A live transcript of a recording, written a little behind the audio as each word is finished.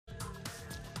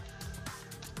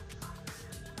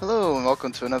Hello and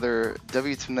welcome to another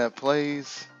W2Mnet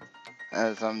Plays,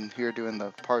 as I'm here doing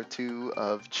the part 2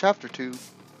 of chapter 2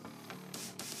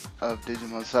 of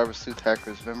Digimon Cyber Sleuth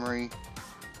Hacker's Memory.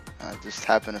 I just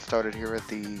happened to start it here at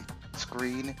the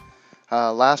screen.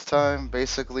 Last time,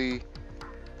 basically,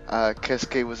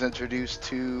 Kesuke was introduced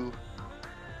to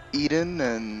Eden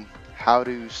and how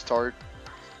to start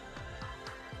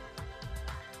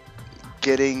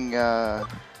getting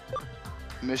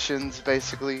missions,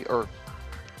 basically, or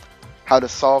how to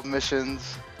solve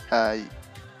missions.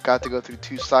 Got to go through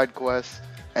 2 side quests,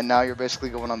 and now you're basically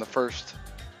going on the first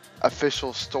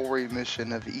official story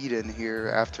mission of Eden here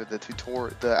after the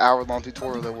tutorial, the hour-long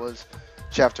tutorial that was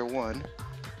chapter 1.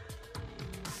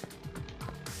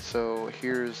 So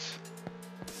here's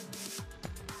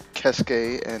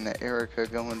Kesuke and Erica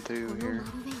going through here.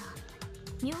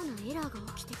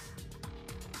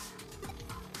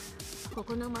 こ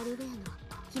このマルウェアの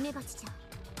姫蜂ちゃん。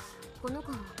この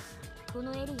子もこ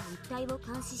のエリア一帯を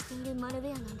監視しているマルウ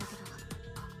ェアなんだけ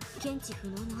ど、検知不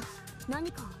能の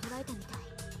何かを捉えたみたい。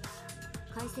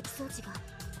解析装置が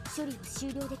処理を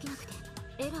終了できなくて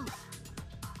エラーを。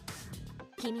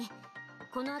君、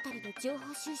この辺りで情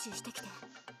報収集してきて。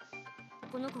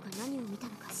この子が何を見た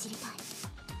のか知りたい。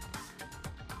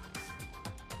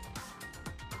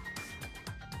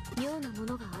妙なも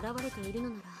のが現れている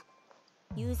のなら、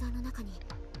ユーザーの中に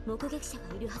目撃者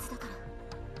がいるはずだから。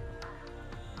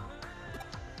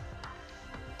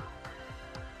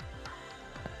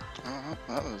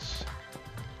That was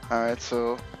alright.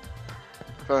 So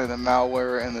probably the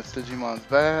malware and this Digimon's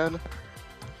bad.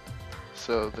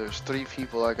 So there's 3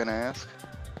 people I can ask.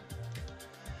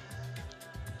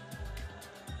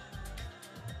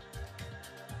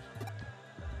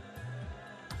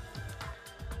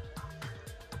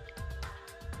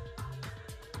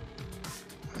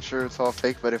 I'm sure it's all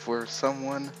fake, but if we're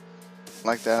someone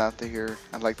like that out there,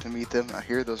 I'd like to meet them. I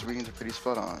hear those readings are pretty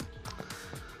spot on.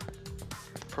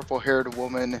 Purple-haired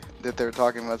woman that they're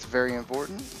talking about is very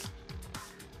important.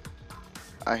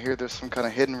 I hear there's some kind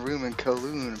of hidden room in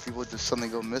Kowloon and people just suddenly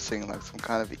go missing, like some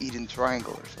kind of Eden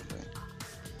Triangle or something.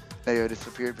 They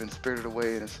disappeared, been spirited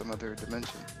away into some other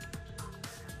dimension.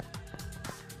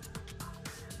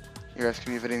 You're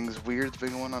asking me if anything's weird's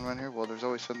been going on around here? Well, there's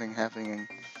always something happening in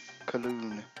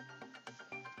Kowloon.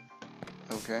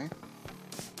 Okay.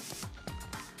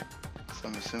 So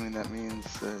I'm assuming that means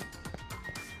that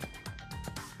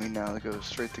we now go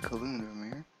straight to Kowloon from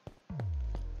here.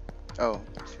 Oh.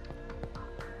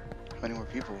 How many more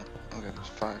people? Okay, there's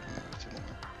 5. Maybe 2 more.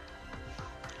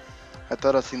 I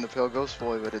thought I'd seen the pale ghost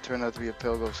boy, but it turned out to be a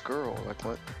pale ghost girl. Like,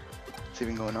 what's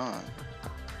even going on?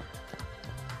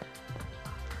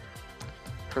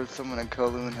 Heard someone in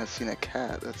Kowloon has seen a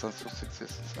cat that's not supposed to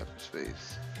exist in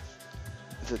cyberspace.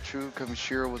 Is it true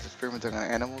Kamishiro was experimenting on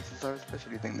animals in cyberspace, or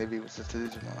do you think maybe it was just a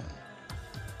Digimon?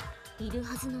 いる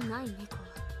はずのない猫。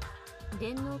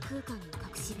電脳空間の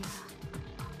隠し部屋。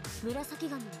紫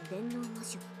髪の電脳魔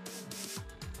女。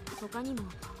他にも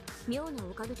妙な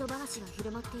オカルト話が広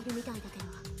まっているみたいだけど、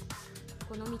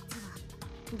この3つは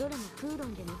どれも空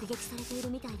論で目撃されている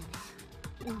みたい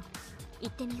だね。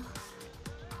行ってみよう。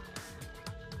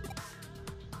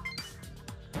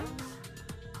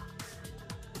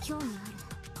興味ある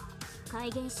怪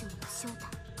現象の正体。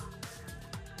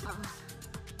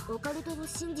オカルトを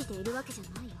信じているわけじゃ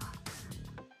ないよ。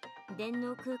電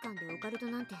脳空間でオカルト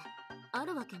なんてあ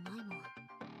るわけないもん。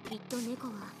きっと猫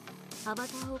はアバ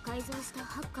ターを改造した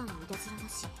ハッカーのいたずらだ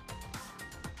し、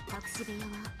隠し部屋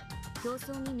は競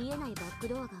争に見えないバック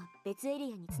ドアが別エ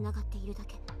リアにつながっているだ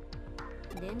け。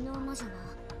電脳魔女は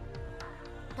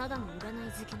ただの占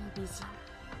い好きの美人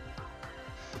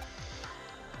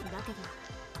だけど、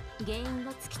原因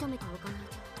は突き止めておかない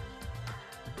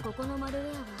と。ここのマルウェ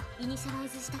アはイニシャライ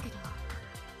ズしたけど、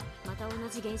また同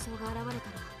じ現象が現れ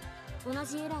たら同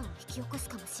じエラーを引き起こす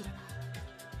かもしれない。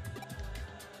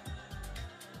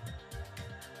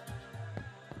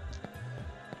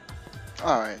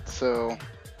Alright, so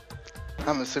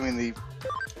I'm assuming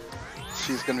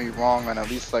she's gonna be wrong on at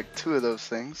least like 2 of those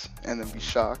things and then be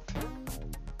shocked,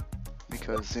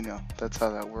 because, you know, that's how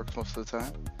that works most of the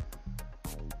time.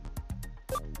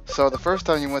 So the first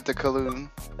time you went to Kowloon,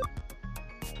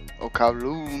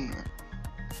 Kowloon,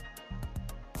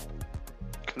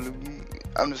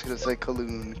 I'm just gonna say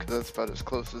Kowloon because that's about as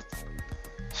close as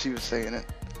she was saying it,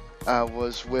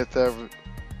 was with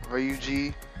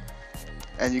Ryuji,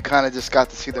 and you kind of just got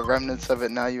to see the remnants of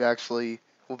it. Now you actually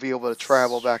will be able to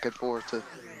travel back and forth to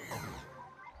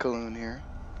Kowloon here.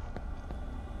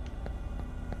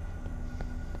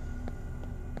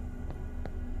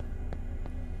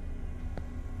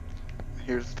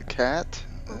 Here's the cat.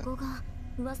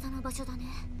 噂の場所だね。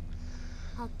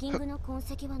ハッキングの痕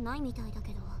跡はないみたいだ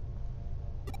けど。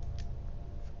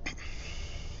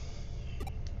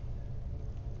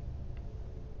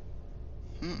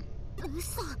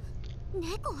嘘、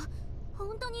猫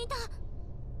本当にいた。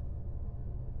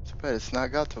Too bad it's not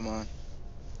Gatomon.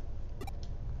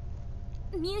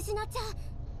 見失っちゃう。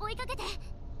追いかけて。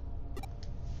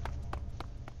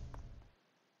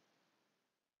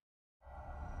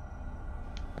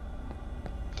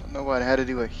Don't know why I had to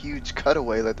do a huge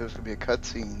cutaway, like there's gonna be a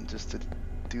cutscene just to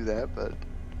do that, but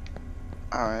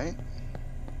alright.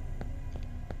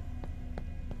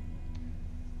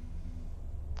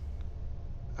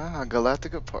 Ah,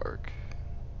 Galactica Park.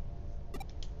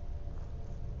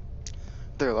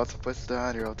 There are lots of places to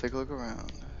hide here. I'll take a look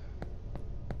around.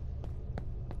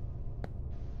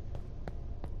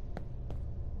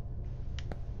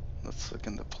 Let's look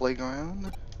in the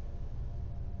playground.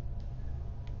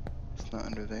 It's not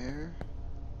under there.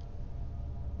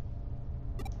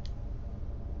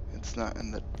 It's not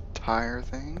in the tire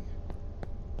thing.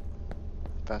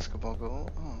 Basketball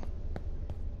goal.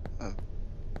 Oh.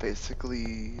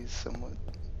 Basically somewhat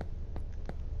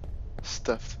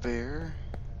stuffed bear.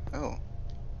 Oh.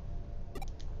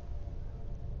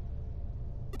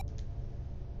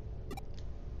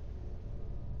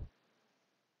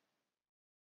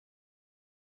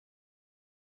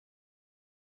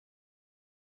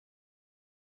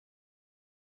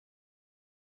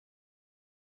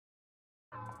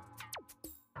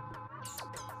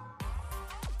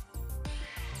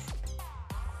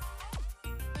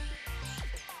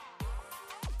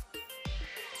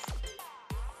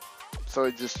 So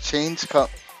it just changed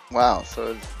wow,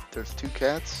 so there's two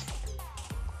cats?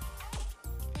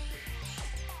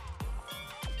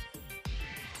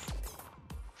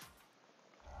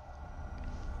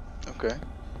 Okay.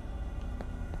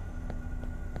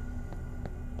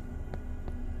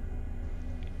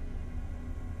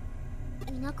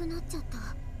いなくなっちゃった。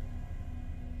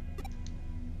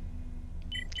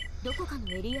どこかの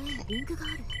エリアへのリンクがあ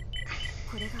る。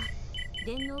これが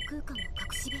電脳空間の隠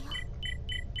し部屋。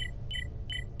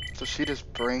So she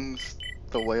just brings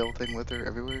the whale thing with her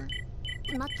everywhere?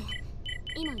 待って、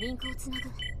今リンクをつなぐ。で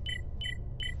も、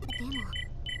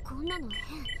こんなの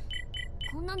変。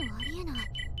こんなのありえない。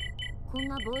こん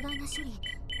な膨大な処理、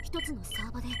一つのサ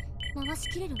ーバで流し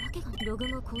きれるわけがない。ログ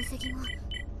も痕跡も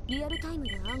リアルタイム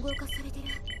で暗号化されてる。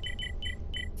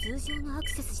通常のアク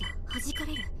セスじゃ弾か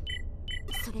れる。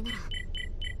それなら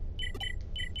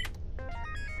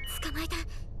捕まえた。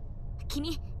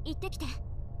君、行ってきて。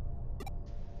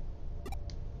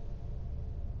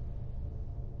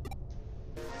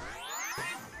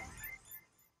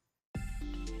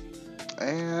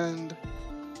And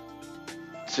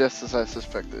just as I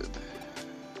suspected.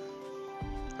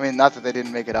 I mean, not that they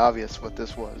didn't make it obvious what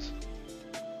this was.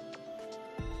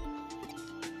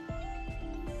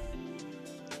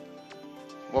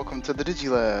 Welcome to the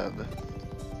DigiLab.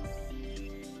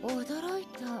 驚い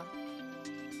た。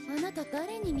あなた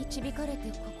誰に導かれて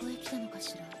ここへ来たのか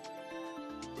しら。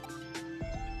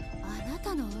あな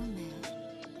たの運命。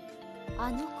あ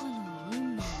の子の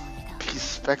運命の枝。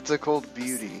Bespectacled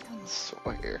beauty. I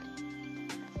swear.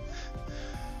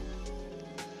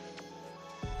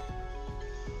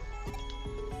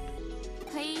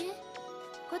 はいえ、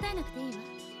答えなくていいわ。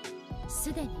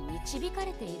すでに導か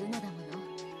れているのだもの。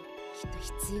きっと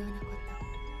必要なこ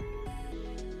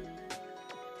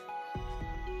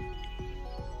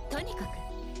と。とにかく、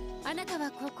あなた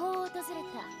はここを訪れた。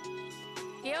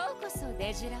ようこそ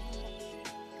デジラブへ。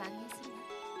歓迎する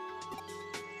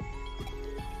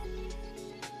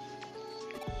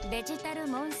わ。デジタル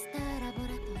モンスターラボラ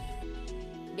ト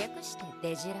リー、略して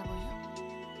デジラボよ。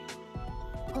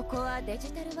ここはデ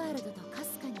ジタルワールドとか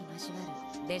すかに交わ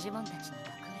るデジモンたちの楽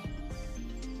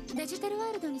園。デジタルワ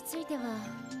ールドについては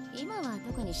今は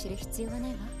特に知る必要はな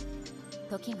いわ。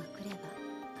時が来れば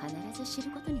必ず知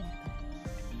ることになるか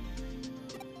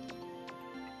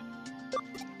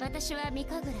ら。私は三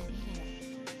神楽美玲。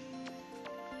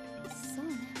そう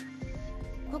ね、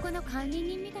ここの管理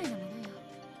人みたいなものよ。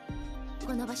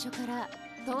この場所から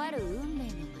とある運命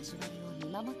の交わりを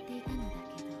見守っていたのだ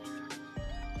けど、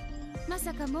ま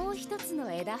さかもう一つ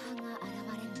の枝葉が現れ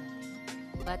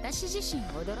るなんて私自身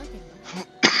驚いてるわ。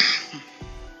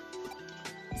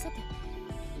さて、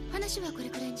話はこれ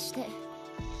くらいにして、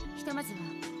ひとまずは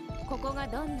ここが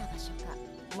どんな場所か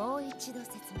もう一度説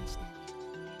明して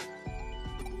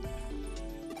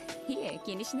あげる。いえ、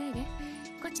気にしないで。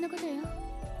こっちのことよ。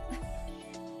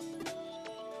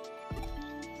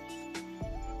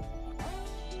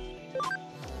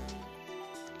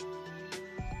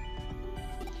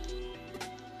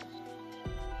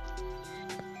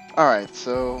Alright,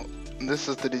 so this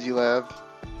is the DigiLab.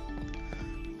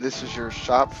 This is your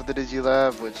shop for the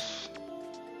DigiLab, which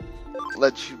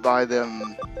lets you buy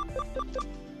them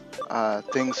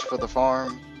things for the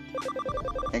farm,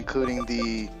 including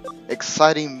the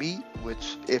exciting meat,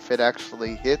 which if it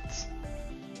actually hits,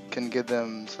 can give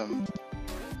them some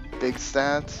big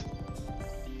stats.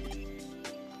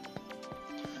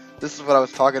 This is what I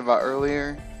was talking about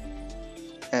earlier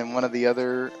in one of the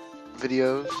other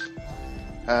videos.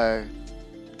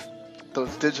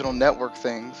 Those digital network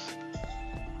things,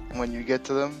 when you get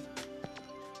to them,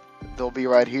 they'll be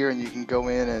right here and you can go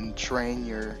in and train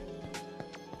your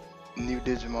new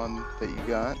Digimon that you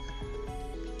got.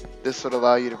 This would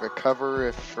allow you to recover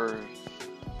if your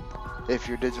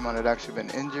Digimon had actually been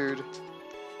injured.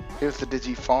 Here's the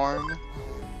DigiFarm.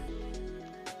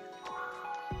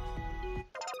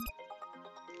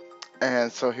 And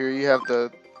so here you have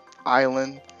the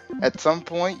island. At some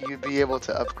point you'd be able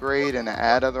to upgrade and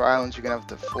add other islands. You're gonna have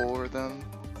to 4 of them.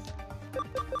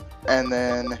 And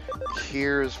then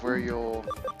here's where you'll...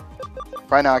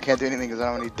 Right now I can't do anything because I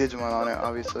don't have any Digimon on it,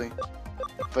 obviously.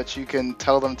 But you can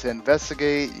tell them to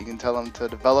investigate, you can tell them to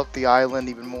develop the island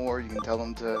even more, you can tell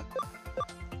them to...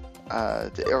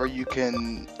 or you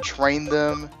can train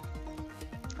them,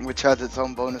 which has its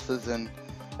own bonuses and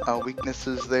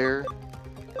weaknesses there.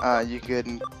 You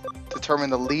can determine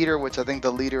the leader, which I think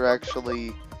the leader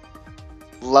actually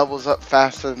levels up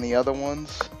faster than the other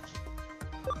ones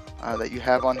that you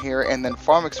have on here. And then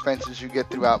farm expenses you get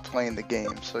throughout playing the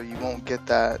game, so you won't get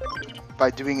that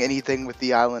by doing anything with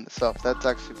the island itself. That's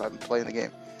actually by playing the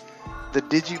game. The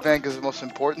Digibank is the most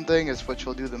important thing, is what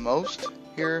you'll do the most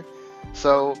here.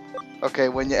 So, okay,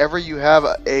 whenever you have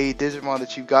a Digimon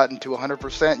that you've gotten to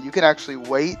 100%, you can actually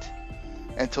wait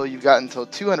until you've gotten to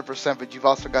 200%, but you've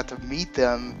also got to meet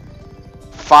them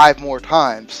 5 more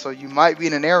times. So you might be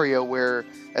in an area where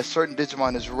a certain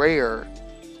Digimon is rare,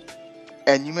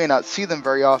 and you may not see them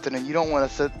very often, and you don't want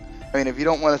to sit... I mean, if you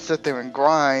don't want to sit there and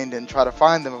grind and try to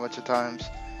find them a bunch of times,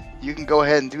 you can go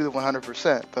ahead and do the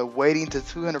 100%. But waiting to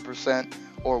 200%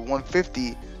 or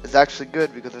 150 is actually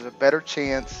good, because there's a better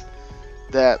chance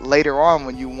that later on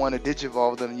when you want to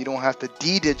digivolve them, you don't have to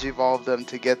de-digivolve them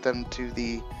to get them to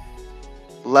the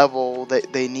level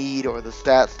that they need or the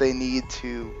stats they need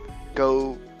to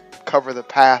go cover the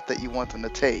path that you want them to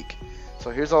take. So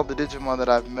here's all the Digimon that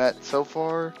I've met so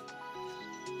far,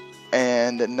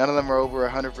 and none of them are over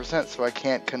 100%, so I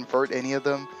can't convert any of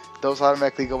them. Those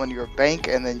automatically go into your bank,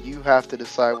 and then you have to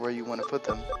decide where you want to put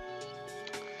them.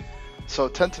 So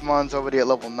Tentamon's already at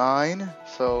level 9,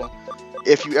 so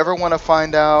if you ever want to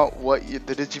find out what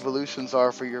the Digivolutions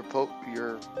are for your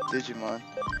Digimon,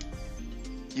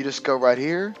 you just go right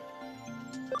here.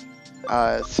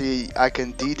 See, I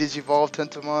can de-digivolve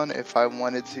Tentamon if I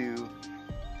wanted to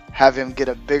have him get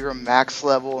a bigger max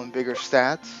level and bigger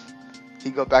stats. He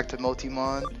go back to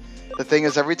Motimon. The thing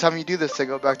is, every time you do this, they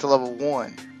go back to level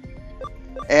 1.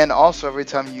 And also, every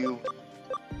time you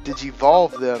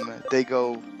digivolve them, they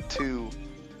go to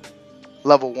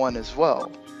level 1 as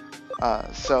well.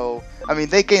 So, I mean,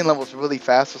 they gain levels really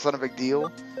fast, so it's not a big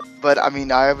deal. But, I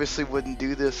mean, I obviously wouldn't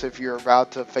do this if you're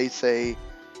about to face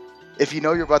if you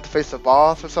know you're about to face a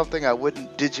boss or something. I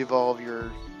wouldn't digivolve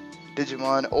your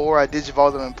Digimon, or I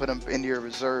digivolve them and put them into your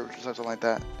reserves or something like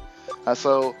that.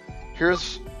 So,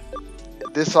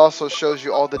 this also shows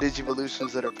you all the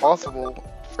Digivolutions that are possible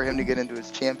for him to get into his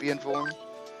champion form.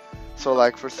 So,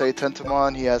 like, for, say,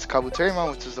 Tentamon, he has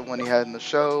Kabuterimon, which is the one he had in the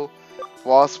show.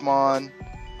 Waspmon.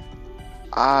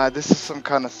 This is some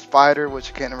kind of spider, which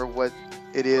I can't remember what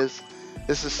it is.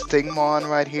 This is Stingmon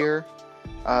right here.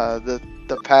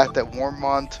 The path that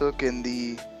Wormmon took in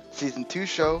the Season 2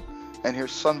 show. And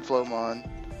here's Sunflowmon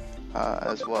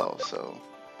as well. So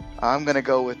I'm going to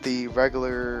go with the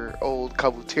regular old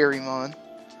Kabuterimon.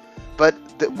 But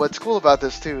what's cool about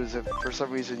this too is if for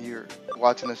some reason you're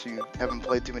watching this and you haven't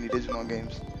played too many Digimon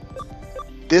games,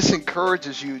 this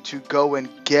encourages you to go and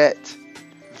get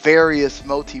various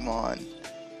Motimon,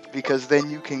 because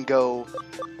then you can go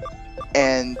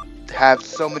and have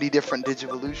so many different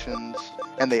Digivolutions,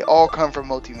 and they all come from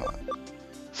Motimon.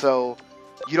 So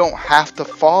you don't have to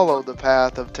follow the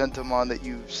path of Tentamon that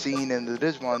you've seen in the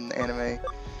Digimon anime.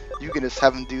 You can just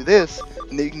have him do this,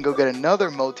 and then you can go get another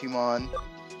Motimon,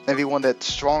 maybe one that's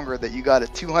stronger, that you got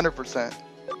at 200%,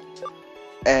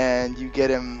 and you get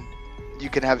him. You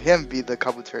can have him be the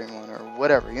Kabuterimon or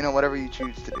whatever, you know, whatever you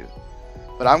choose to do.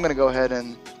 But I'm gonna go ahead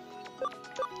and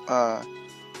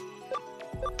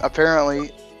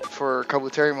apparently for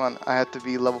Kabuterimon I have to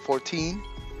be level 14,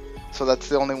 so that's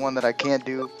the only one that I can't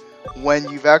do. When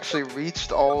you've actually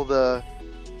reached all the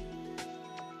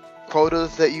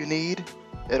quotas that you need,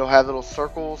 it'll have little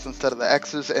circles instead of the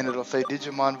X's, and it'll say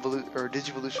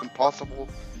Digivolution possible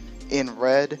in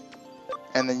red,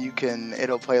 and then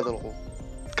it'll play a little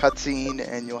cutscene,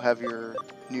 and you'll have your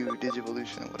new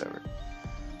Digivolution or whatever.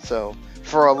 So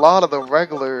for a lot of the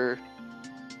regular,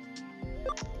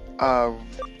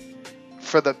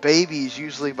 for the babies,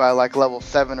 usually by like level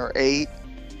 7 or 8,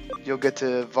 you'll get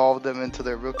to evolve them into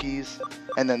their rookies,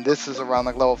 and then this is around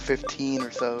like level 15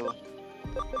 or so.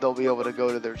 They'll be able to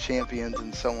go to their champions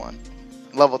and so on.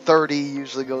 Level 30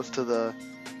 usually goes to the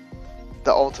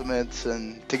ultimates,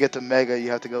 and to get to Mega you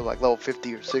have to go like level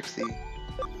 50 or 60,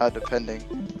 depending.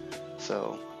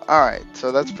 So, alright,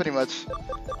 so that's pretty much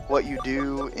what you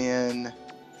do in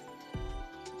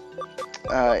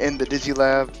the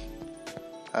DigiLab.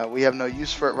 We have no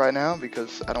use for it right now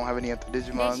because I don't have any of the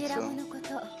Digimon, so...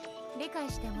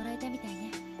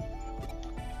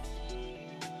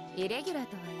 イレギュラー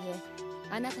とはいえ、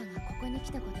あなたがここに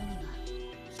来たことには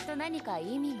きっと何か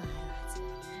意味があるは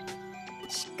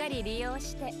ず。しっかり利用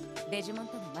してデジモン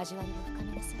との交わりを深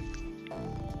めなさ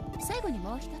い。最後に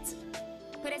もう一つ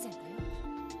プレゼントよ。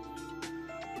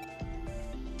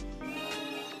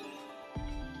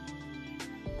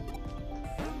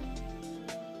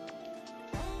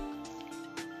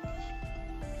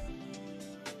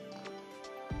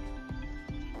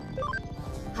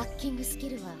ハッキングスキ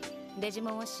ルはデジ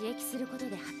モンを刺激すること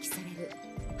で発揮される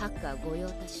ハッカー御用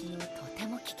達のとて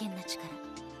も危険な力。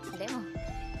でも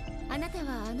あなた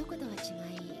はあの子とは違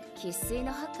い生粋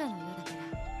のハッカーのようだか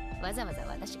らわざわざ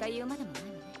私が言うまでもないわ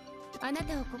ね。あな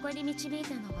たをここに導い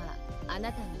たのはあ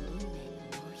なたの運命のも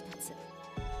う一つ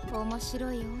面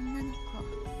白い女の子。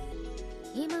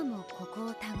今もここ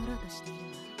をたぐろうとしている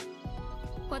わ。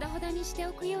ほどほどにして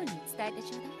おくように伝えて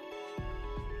ちょうだい。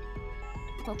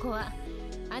ここは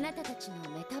あなたたちの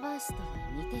メタバースと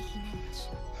似て非なる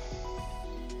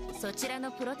場所。そちら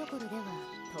のプロトコルでは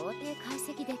到底解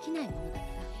析できないものだっ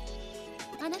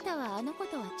た。あなたはあの子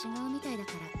とは違うみたいだ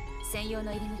から専用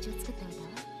の入り口を作っておい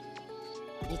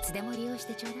たわ。いつでも利用し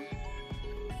てちょうだい。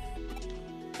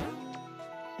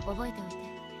覚えておいて。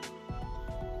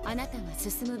あなたが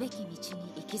進むべき道に行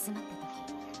き詰まった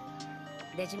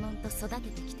時、デジモンと育て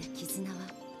てきた絆は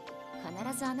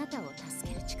必ずあなたを助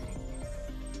ける力になる。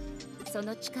そ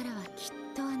の力はきっ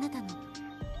とあなたの、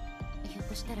ひょっ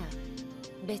としたら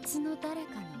別の誰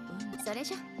かの運。それ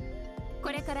じゃ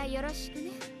これからよろしく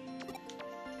ね。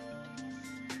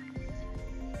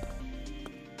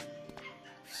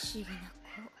不思議な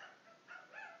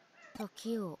子。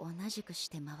時を同じくし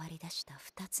て回り出した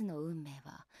2つの運命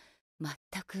は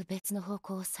全く別の方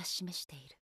向を指し示してい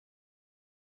る。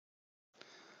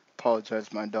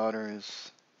Apologize, my daughter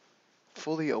is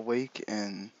fully awake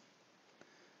and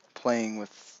playing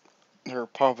with her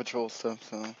Paw Patrol stuff,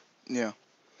 so yeah.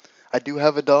 I do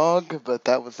have a dog, but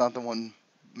that was not the one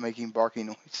making barking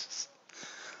noises.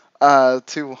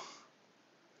 Two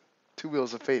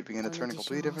Wheels of Fate began to turn a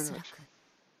completely different direction.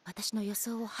 私の予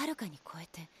想をはるかに超え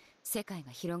て世界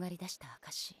が広がり出した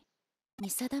証。見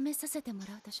定めさせても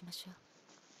らうとしましょう。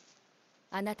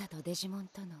あなたとデジモン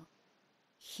との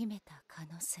秘めた可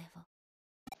能性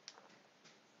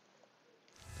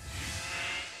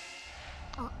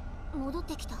を。戻っ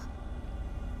てきた。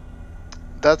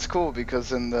That's cool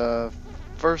because in the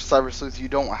first Cyber Sleuth you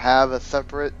don't have a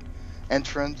separate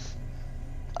entrance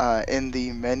in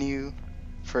the menu.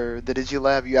 For the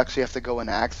DigiLab you actually have to go an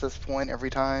access point every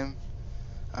time,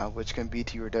 which can be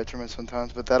to your detriment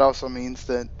sometimes, but that also means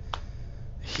that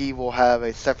he will have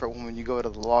a separate one when you go to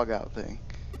the logout thing.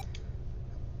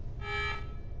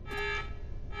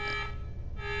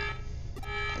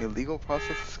 Illegal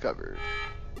process discovered.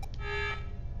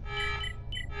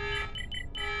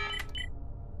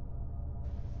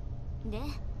 De,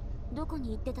 どこに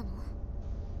行ってたの？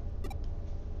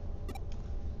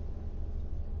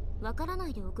わからな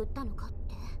いで送ったのかっ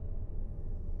て。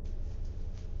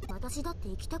私だって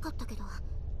行きたかったけど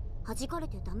弾かれ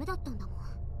てダメだったんだもん。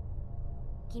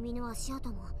君の足跡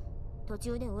も途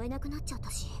中で追えなくなっちゃっ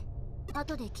たし、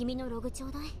後で君のログちょ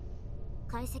うだい。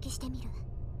解析してみる。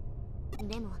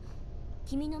でも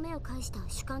君の目を介した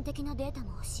主観的なデータ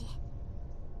も欲しい。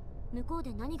向こう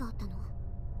で何があったの？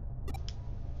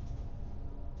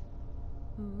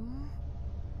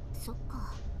そっ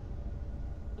か。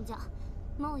じゃあ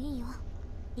もういいよ。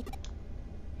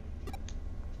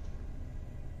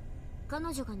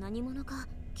彼女が何者か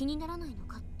気にならないの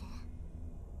かって。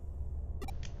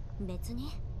別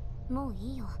にもう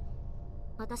いいよ。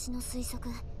私の推測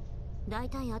大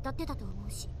体当たってたと思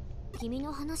うし、君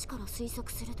の話から推測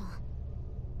すると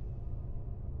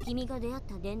君が出会っ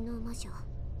た電脳魔女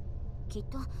きっ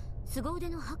と凄腕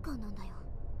のハッカーなんだよ。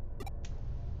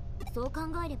そう考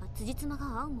えれば辻褄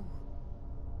が合うもん。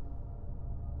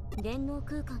電脳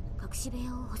空間の隠し部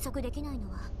屋を捕捉できないの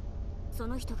はそ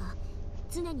の人が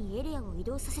常にエリアを移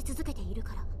動させ続けている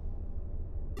から。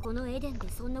このエデンで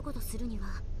そんなことするには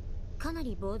かな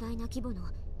り膨大な規模の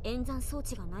演算装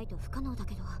置がないと不可能だ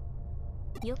けど、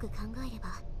よく考えれば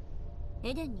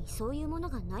エデンにそういうもの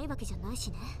がないわけじゃない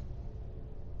しね。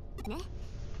ね、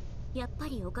やっぱ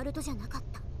りオカルトじゃなかっ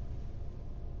た。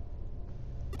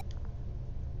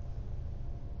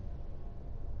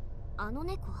あの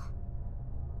猫、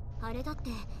あれだっ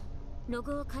てロ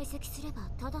グを解析すれば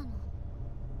ただの。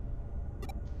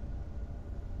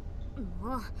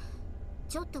もう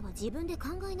ちょっとは自分で考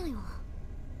えなよ。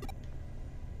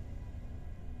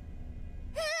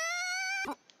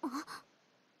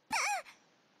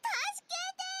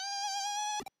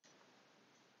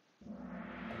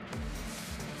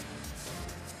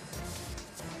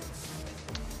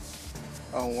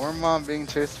A Wormmon being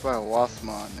chased by a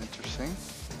Wasmon. Interesting.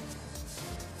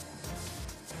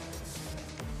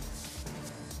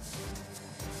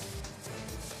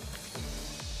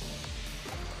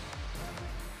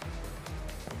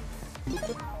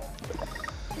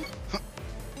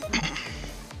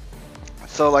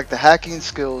 So like the hacking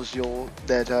skills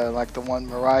that like the one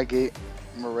Mirai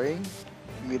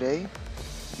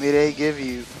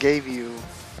gave you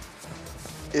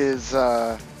is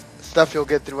stuff you'll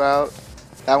get throughout.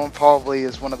 That one probably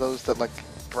is one of those that like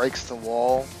breaks the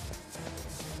wall,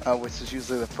 which is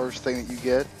usually the first thing that you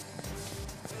get.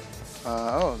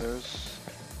 Oh, there's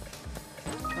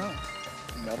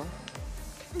metal.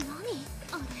 何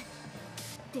あ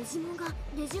れ、デジモンが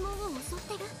デジモンを襲っ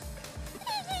てる。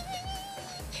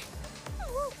も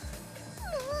う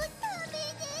ダメ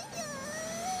でし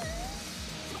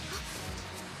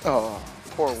ょ。 Oh,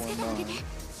 poor Wormmon.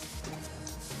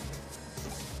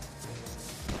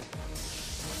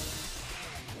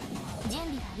 準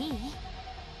備はいい？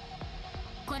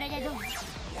これでどう？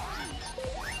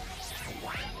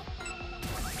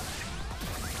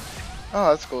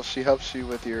 Oh, that's cool. She helps you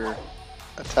with your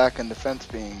attack and defense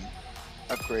being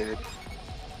upgraded.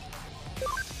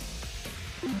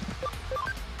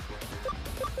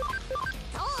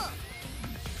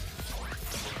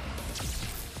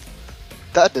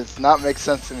 That does not make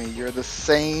sense to me. You're the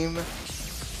same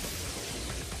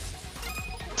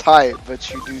type, but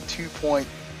you do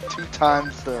 2.2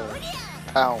 times the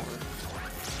power.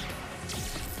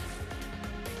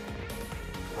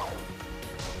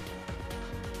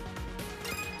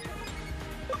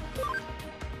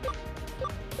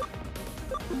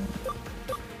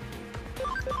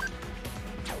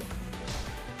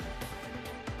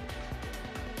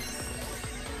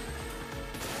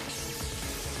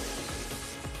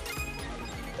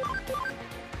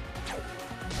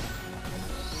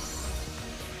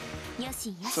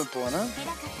 Simple enough.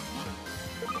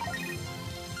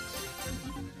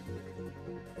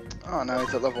 Oh, now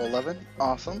he's at level 11.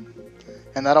 Awesome.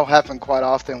 And that'll happen quite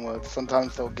often with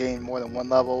sometimes they'll gain more than one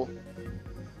level.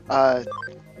 大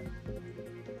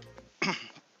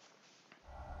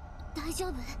丈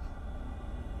夫？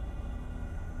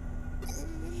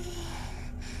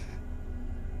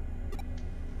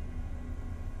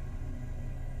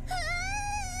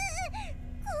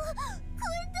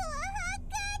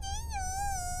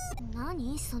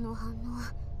何その反応。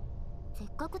せっ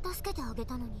かく助けてあげ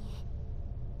たのに。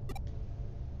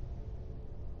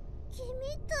君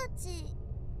たち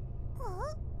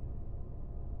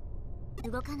が？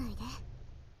動かないで。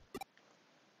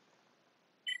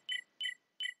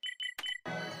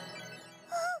怪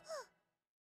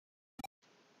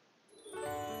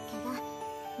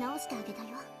我治してあげたよ。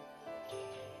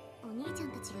お兄ちゃ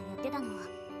んたちがやってたのは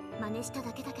真似した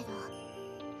だけだけど。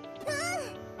あ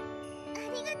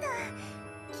りがとう。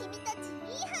君たちい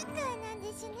いハッカーなんで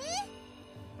すね。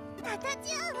私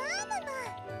はワームマ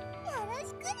ン。よろ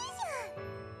しくでし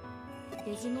ょ。デ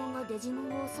ジモンがデジモン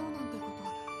を襲うなんてこと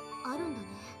あるんだね。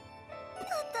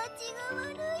形が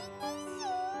悪いんです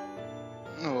よ。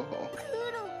うろ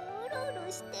う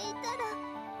ろしていたら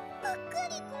ばっか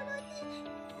り転んで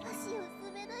足を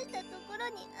滑らしたところ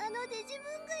にあのデジモ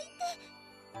ンがいて、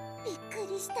びっ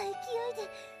くりした勢いで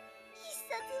必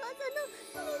殺技の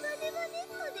ネバネバネ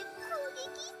ットで攻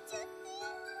撃しちゃって。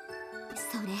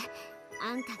それ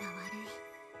あんたが悪い。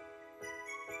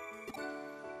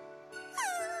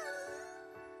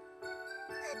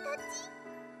私い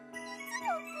つも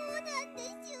こうなんで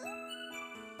しょ。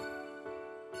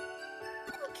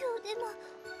故郷でも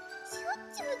しょっ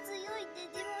ちゅう強いデ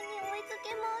ジモンに追いかけ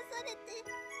回されて、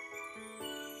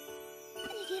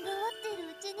逃げ回ってる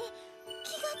うちに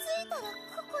気がついたら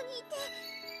ここにいて、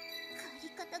帰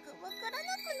り方がわから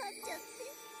なくなっちゃって。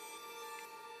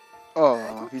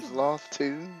Oh, he's lost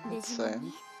too? デ That's ジモン sad.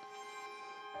 に。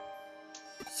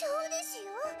そうですよ。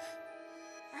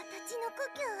あたちの故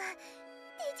郷は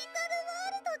デジタルワ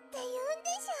ールドって言うん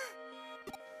でし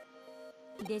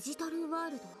ょ。デジタルワ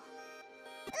ールド。こ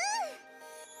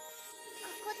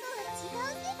ことは違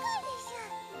う世界でしょ。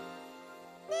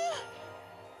ねえ、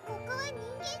ここは人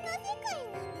間の世界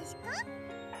なんですか？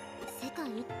世界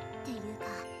っていうか、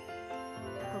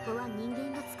ここは人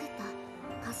間が作った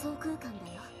仮想空間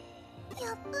だよ。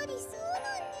やっぱりそう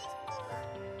なんですか。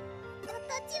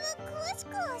私は詳し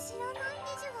くは知らないん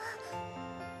ですが、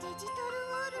デジタル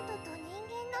ワールドと人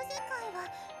間の世界は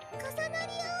重な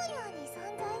り合うように存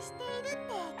在しているっ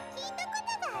て聞いたこ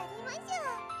とがあります。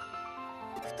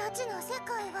二つの世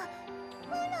界は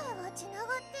本来はつな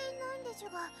がっていないんです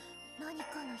が、何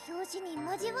かの拍子に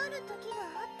交わる時が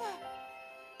あっ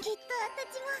て、きっとあた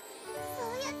ちはそ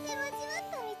うやって交わ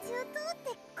った道を通っ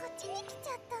てこっちに来ち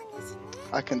ゃったんですね。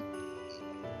 I can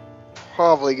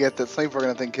probably get that some people are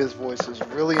gonna think his voice is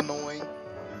really annoying,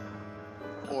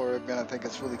 or gonna think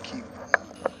it's really cute.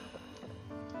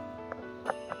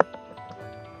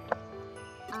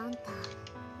 あんた、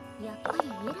やっぱり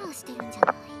エラーしてるんじゃ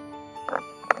ない？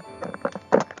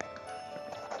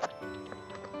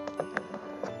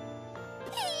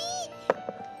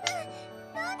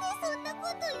なんでそんなこ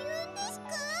と言うんですか？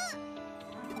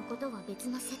こことは別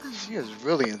の世界 She に is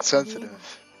really insensitive.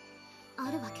 あ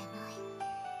るわけない。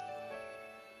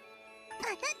あた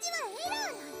ちはエラー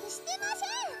なんてしてません。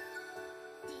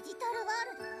デジタルワ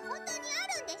ールドは本当にあ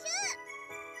るんです。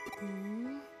ふー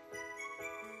ん。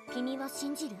君は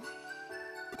信じる？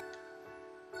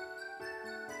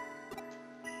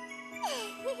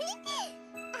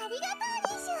ありがと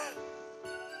うで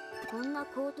す。こんな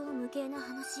口頭無形な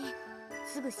話、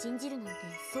すぐ信じるなんて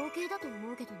早計だと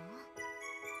思うけどな。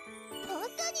本当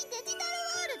にデジタル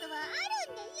ワールドはあ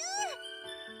るんです。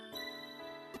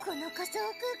この仮想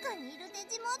空間にいるデ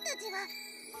ジモンたちは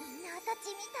みんなあたち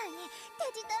みたいにデ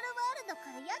ジタルワールドか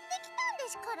らやってきたん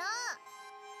ですから。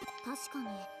確か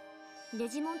に、デ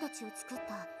ジモンたちを作っ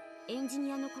たエンジ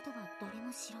ニアのことは誰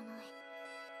も知らない。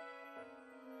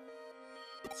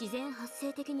自然発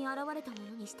生的に現れたも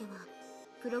のにしては、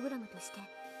プログラムとして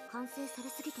完成され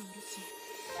すぎているし。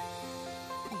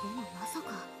でもまさ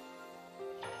か。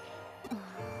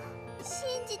信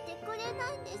じてくれな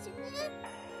いんですね。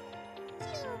じゃ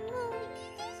あもうい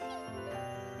い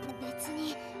です。別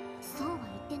にそうは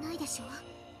言ってないでしょ。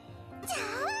じゃ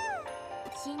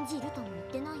あ信じるとも言っ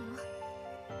てないよ。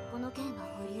この件は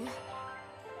保留。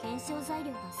検証材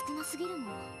料が少なすぎる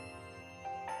もん。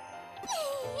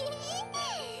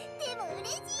でも嬉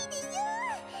しいでしょ。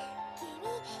君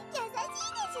優しい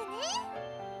ですね。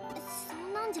そん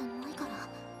なんじゃないから。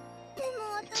で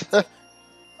も私これ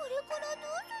からど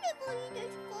うすればいいで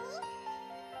すか？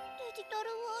デジタル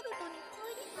ワールドに帰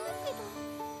りたいけど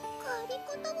帰り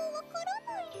方もわから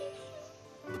ないです。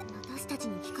私たち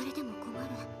に聞かれても困る。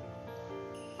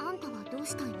あんたはどう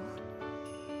したいの？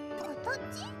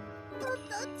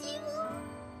私は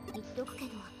言っとくけ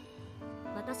ど、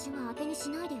私は当てにし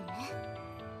ないでよね。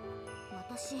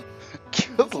私、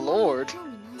 Good lord. 興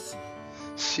味ないし。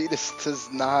 She just does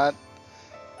not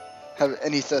have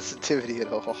any sensitivity at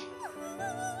all.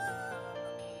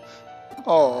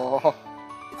 Oh,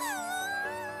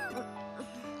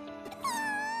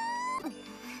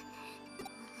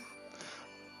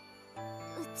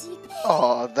 うち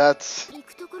oh, that's 行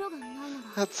くところがないな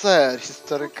ら that's sad. She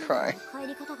started crying. 帰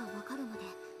り方がわかるまで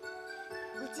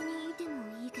うちにいても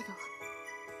いいけど。いい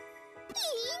んで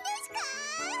すか？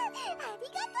あり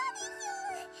がとうで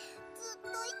す。ずっと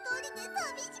一人で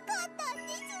寂しかったんで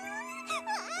す。わ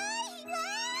ーいわ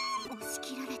ーい。押し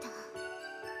切られた。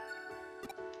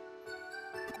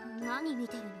何見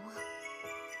てるの？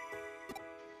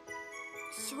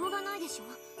しょうがないでしょ。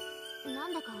な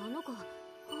んだかあの子放っ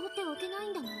ておけない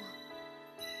んだもん。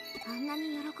あんなに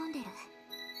喜んでる。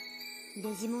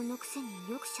デジモンのくせに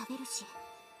よく喋るし、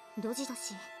ドジだ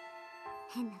し、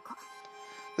変な子。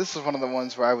 This is one of the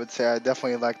ones where I would say I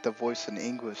definitely like the voice in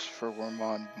English for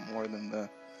Wormmon more than the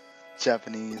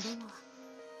Japanese.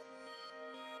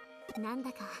 でもなん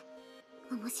だか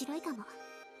面白いかも。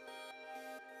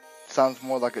 Sounds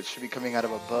more like it should be coming out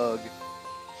of a bug.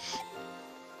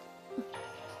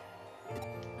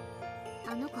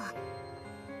 あの子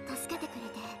助けてくれ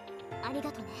てあり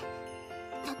がとね。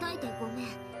叩いてごめん。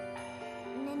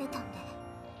ねねたんで。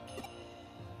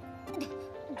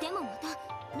でもまた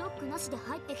ノックなしで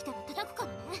入ってきたら叩くか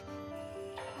らね。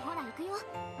ほら行くよ、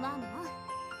ワームも。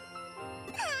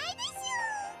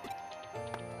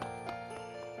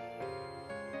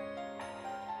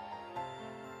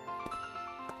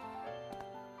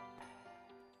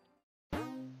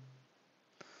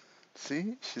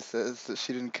See, she says that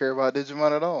she didn't care about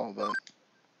Digimon at all, but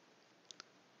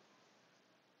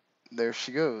there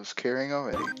she goes, caring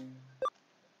already.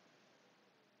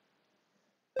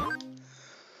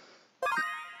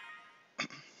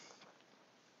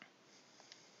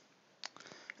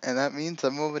 And that means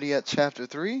I'm already at chapter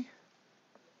 3,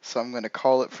 so I'm going to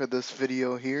call it for this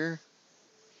video here.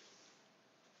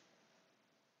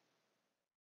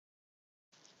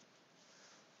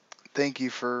 Thank you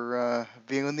for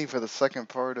being with me for the second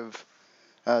part of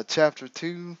chapter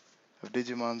 2 of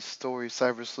Digimon Story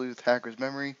Cyber Sleuth Hacker's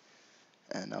Memory.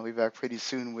 And I'll be back pretty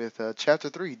soon with chapter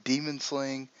 3, Demon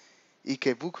Slaying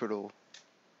Ikebukuro.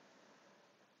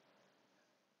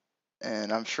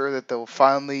 And I'm sure that they'll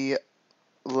finally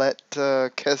let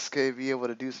Kesuke be able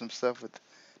to do some stuff with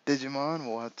Digimon.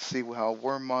 We'll have to see how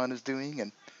Wormmon is doing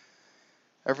and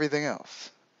everything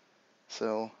else.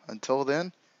 So until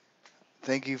then,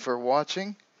 thank you for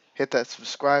watching. Hit that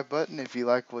subscribe button if you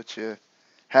like what you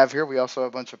have here. We also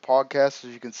have a bunch of podcasts,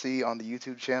 as you can see on the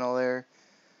YouTube channel there.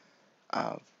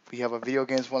 We have a video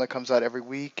games one that comes out every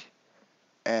week,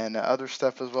 and other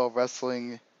stuff as well,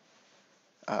 wrestling,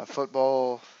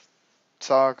 football,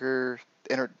 soccer,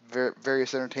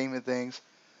 various entertainment things.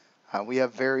 We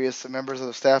have various members of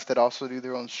the staff that also do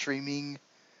their own streaming.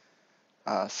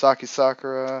 Saki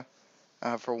Sakura,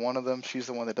 for one of them, she's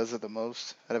the one that does it the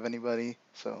most out of anybody,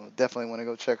 so definitely want to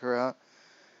go check her out.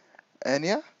 And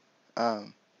yeah,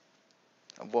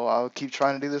 well, I'll keep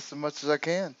trying to do this as much as I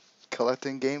can,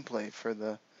 collecting gameplay for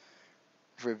the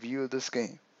review of this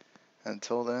game.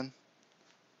 Until then,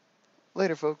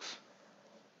 later, folks.